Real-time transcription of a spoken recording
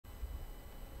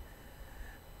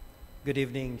Good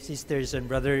evening, sisters and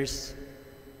brothers,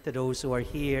 to those who are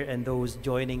here and those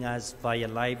joining us via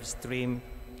live stream.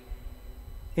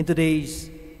 In today's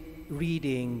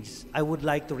readings, I would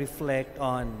like to reflect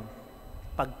on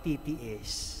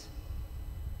pagtitiis,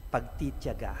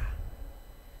 pagtitiyaga.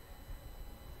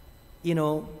 You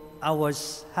know, I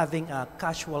was having a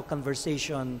casual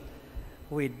conversation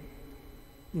with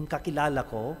yung kakilala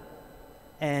ko,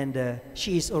 and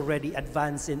she is already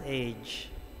advanced in age.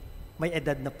 May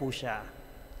edad na po siya.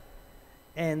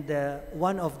 And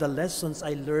one of the lessons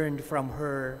I learned from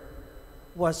her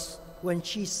was when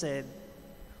she said,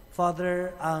 Father,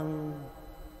 ang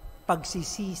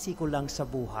pagsisisi ko lang sa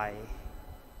buhay,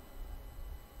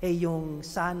 yung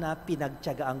sana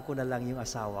pinagtiyagaan ko na lang yung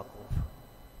asawa ko.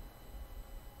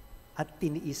 At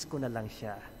tiniis ko na lang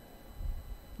siya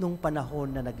nung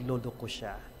panahon na naglolo ko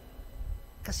siya.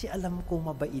 Kasi alam ko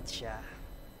mabait siya.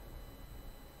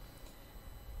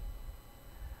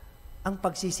 Ang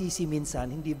pagsisisi minsan,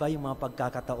 hindi ba yung mga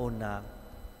pagkakataon na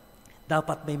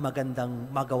dapat may magandang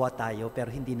magawa tayo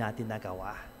pero hindi natin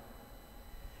nagawa?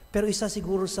 Pero isa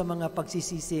siguro sa mga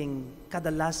pagsisising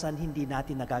kadalasan hindi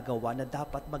natin nagagawa na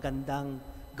dapat magandang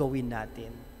gawin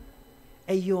natin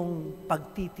ay yung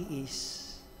pagtitiis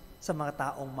sa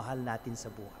mga taong mahal natin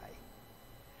sa buhay.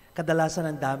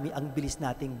 Kadalasan ang bilis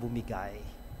nating bumigay.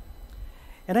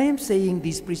 And I am saying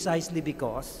this precisely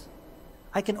because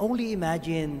I can only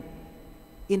imagine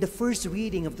in the first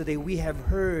reading of today, we have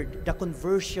heard the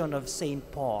conversion of St.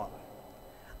 Paul.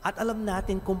 At alam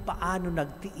natin kung paano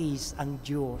nagtiis ang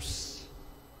Diyos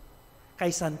kay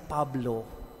San Pablo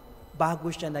bago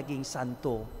siya naging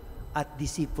santo at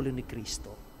disipulo ni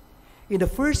Kristo. In the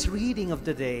first reading of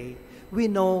today, we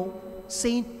know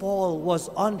St. Paul was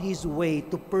on his way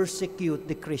to persecute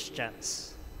the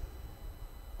Christians.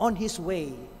 On his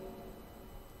way.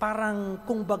 Parang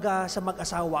kung baga sa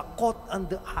mag-asawa, caught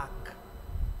on the act.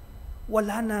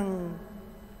 Wala nang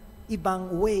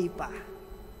ibang way pa.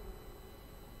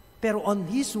 Pero on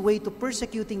his way to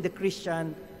persecuting the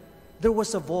Christian, there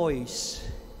was a voice.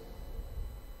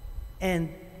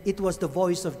 And it was the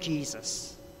voice of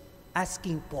Jesus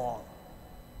asking Paul,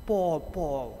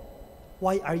 Paul,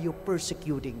 why are you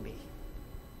persecuting me?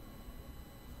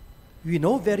 We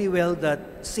know very well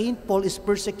that St. Paul is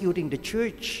persecuting the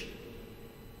church.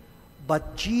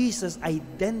 But Jesus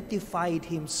identified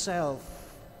himself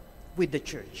with the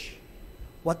church.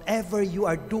 Whatever you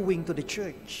are doing to the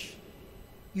church,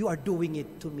 you are doing it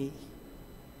to me.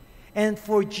 And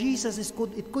for Jesus,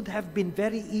 it could have been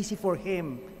very easy for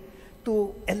him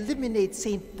to eliminate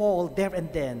St. Paul there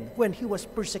and then when he was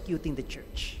persecuting the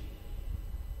church.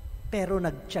 Pero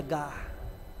nagtiyaga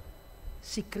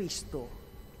si Kristo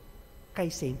kay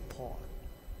St. Paul.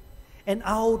 And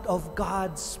out of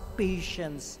God's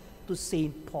patience to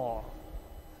St. Paul,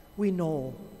 we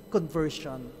know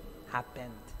conversion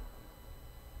happened.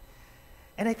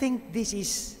 And I think this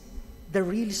is the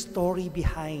real story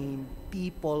behind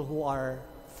people who are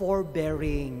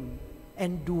forbearing,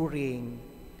 enduring,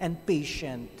 and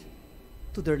patient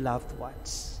to their loved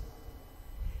ones.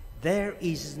 There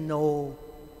is no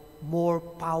more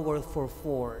powerful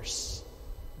force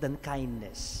than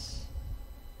kindness,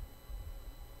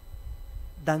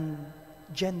 than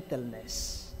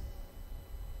gentleness,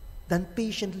 than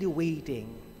patiently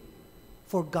waiting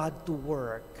for God to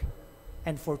work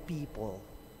and for people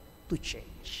to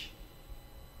change.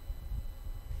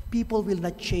 People will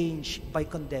not change by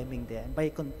condemning them,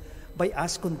 by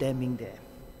us condemning them.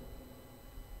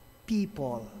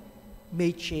 People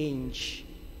may change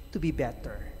to be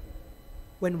better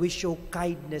when we show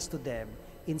kindness to them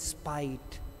in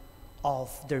spite of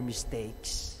their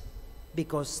mistakes,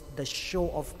 because the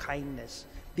show of kindness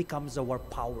becomes our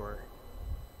power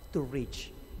to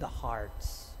reach the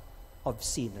hearts of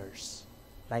sinners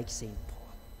like St.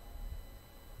 Paul.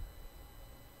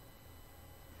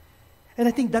 And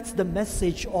I think that's the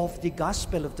message of the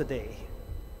gospel of today.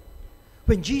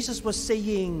 When Jesus was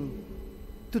saying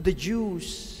to the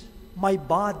Jews, my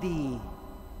body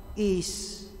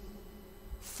is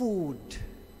food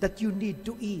that you need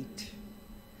to eat.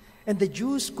 And the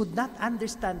Jews could not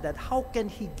understand that. How can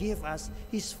he give us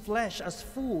his flesh as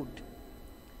food?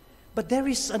 But there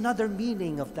is another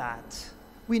meaning of that.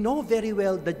 We know very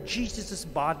well that Jesus'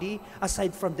 body,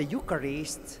 aside from the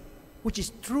Eucharist, which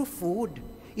is true food,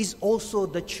 is also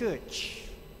the church.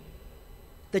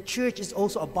 The church is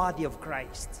also a body of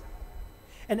Christ.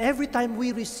 And every time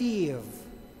we receive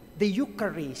the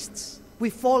Eucharist, we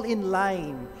fall in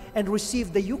line and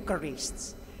receive the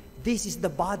Eucharist. This is the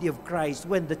body of Christ.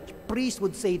 When the priest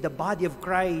would say the body of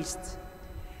Christ,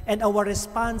 and our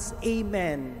response,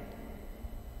 Amen,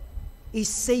 is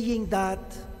saying that,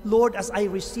 Lord, as I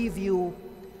receive you,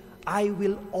 I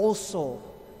will also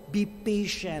be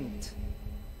patient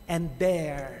and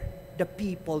bear the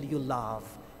people you love,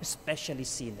 especially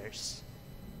sinners,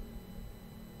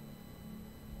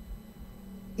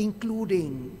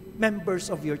 including members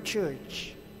of your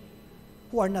church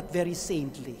who are not very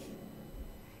saintly,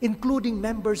 including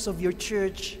members of your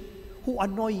church who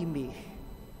annoy me,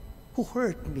 who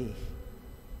hurt me.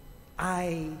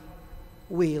 I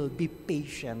will be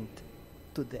patient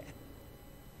to them.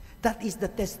 That is the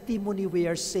testimony we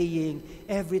are saying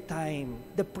every time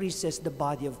the priest says the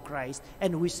body of Christ,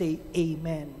 and we say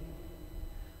amen.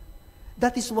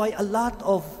 That is why a lot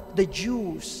of the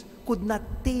Jews could not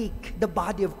take the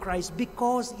body of Christ,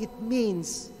 because it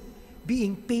means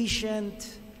being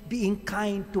patient, being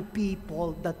kind to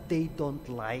people that they don't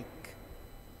like.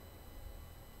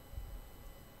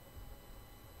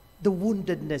 The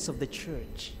woundedness of the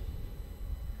church.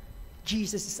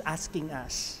 Jesus is asking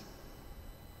us,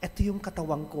 ito yung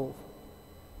katawan ko.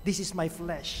 This is my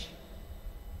flesh.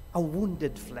 A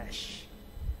wounded flesh.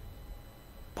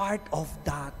 Part of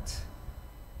that,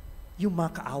 yung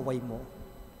mga kaaway mo,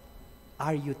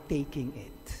 are you taking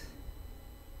it?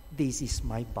 This is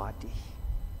my body.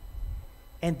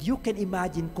 And you can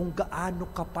imagine kung gaano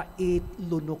kapait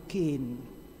lunukin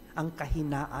ang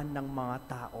kahinaan ng mga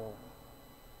tao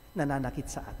nananakit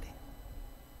sa atin.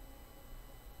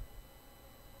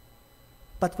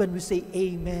 But when we say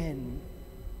amen,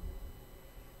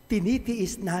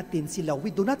 tinitiis natin sila. We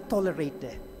do not tolerate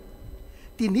them.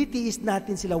 Tinitiis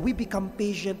natin sila. We become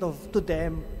patient to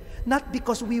them, not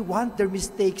because we want their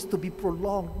mistakes to be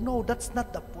prolonged. No, that's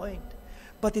not the point.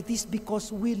 But it is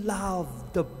because we love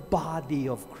the body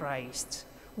of Christ.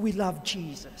 We love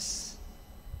Jesus.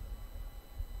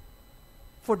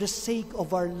 For the sake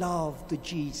of our love to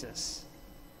Jesus,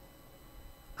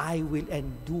 I will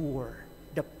endure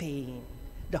the pain,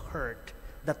 the hurt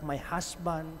that my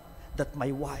husband, that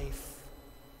my wife,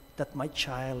 that my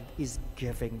child is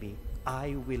giving me.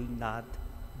 I will not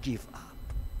give up.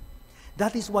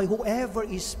 That is why whoever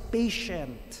is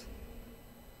patient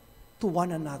to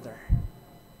one another,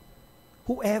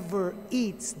 whoever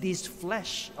eats this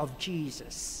flesh of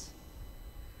Jesus,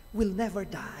 will never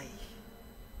die.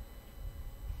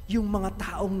 Yung mga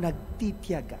taong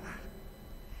nagtitiyaga,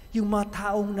 yung mga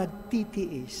taong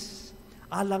nagtitiis,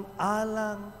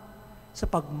 alang-alang sa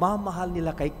pagmamahal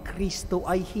nila kay Kristo,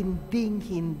 ay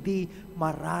hinding-hindi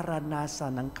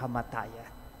mararanasan ng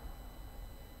kamatayan.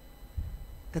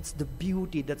 That's the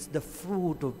beauty, that's the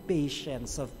fruit of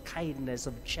patience, of kindness,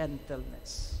 of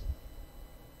gentleness.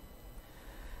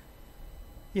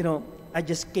 You know, I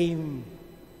just came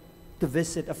to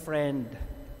visit a friend.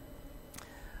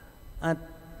 At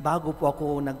bago po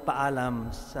ako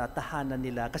nagpaalam sa tahanan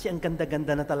nila, kasi ang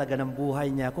ganda-ganda na talaga ng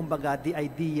buhay niya. Kumbaga, the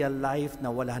ideal life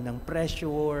na wala ng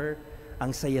pressure,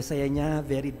 ang saya-saya niya,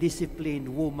 very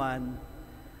disciplined woman.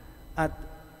 At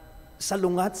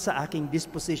salungat sa aking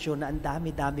disposition na ang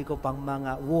dami-dami ko pang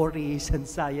mga worries,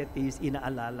 anxieties,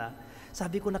 inaalala.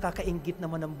 Sabi ko, nakakainggit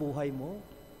naman ang buhay mo.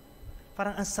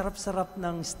 Parang ang sarap-sarap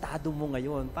ng estado mo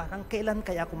ngayon. Parang kailan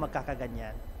kaya ako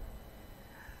magkakaganyan?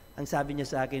 Ang sabi niya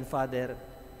sa akin, Father,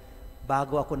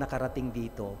 bago ako nakarating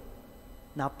dito,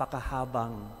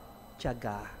 napakahabang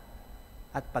tiyaga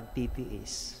at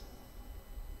pagtitiis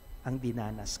ang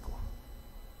dinanas ko.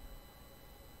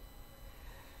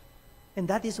 And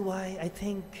that is why I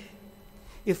think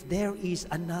if there is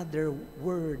another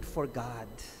word for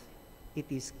God, it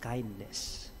is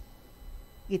kindness,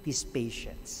 it is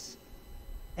patience,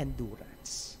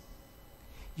 endurance.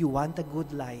 You want a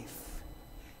good life,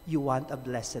 you want a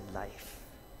blessed life,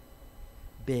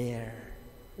 bear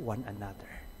one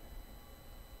another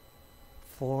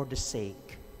for the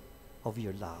sake of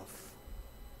your love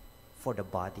for the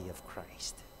body of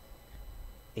Christ.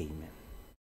 Amen.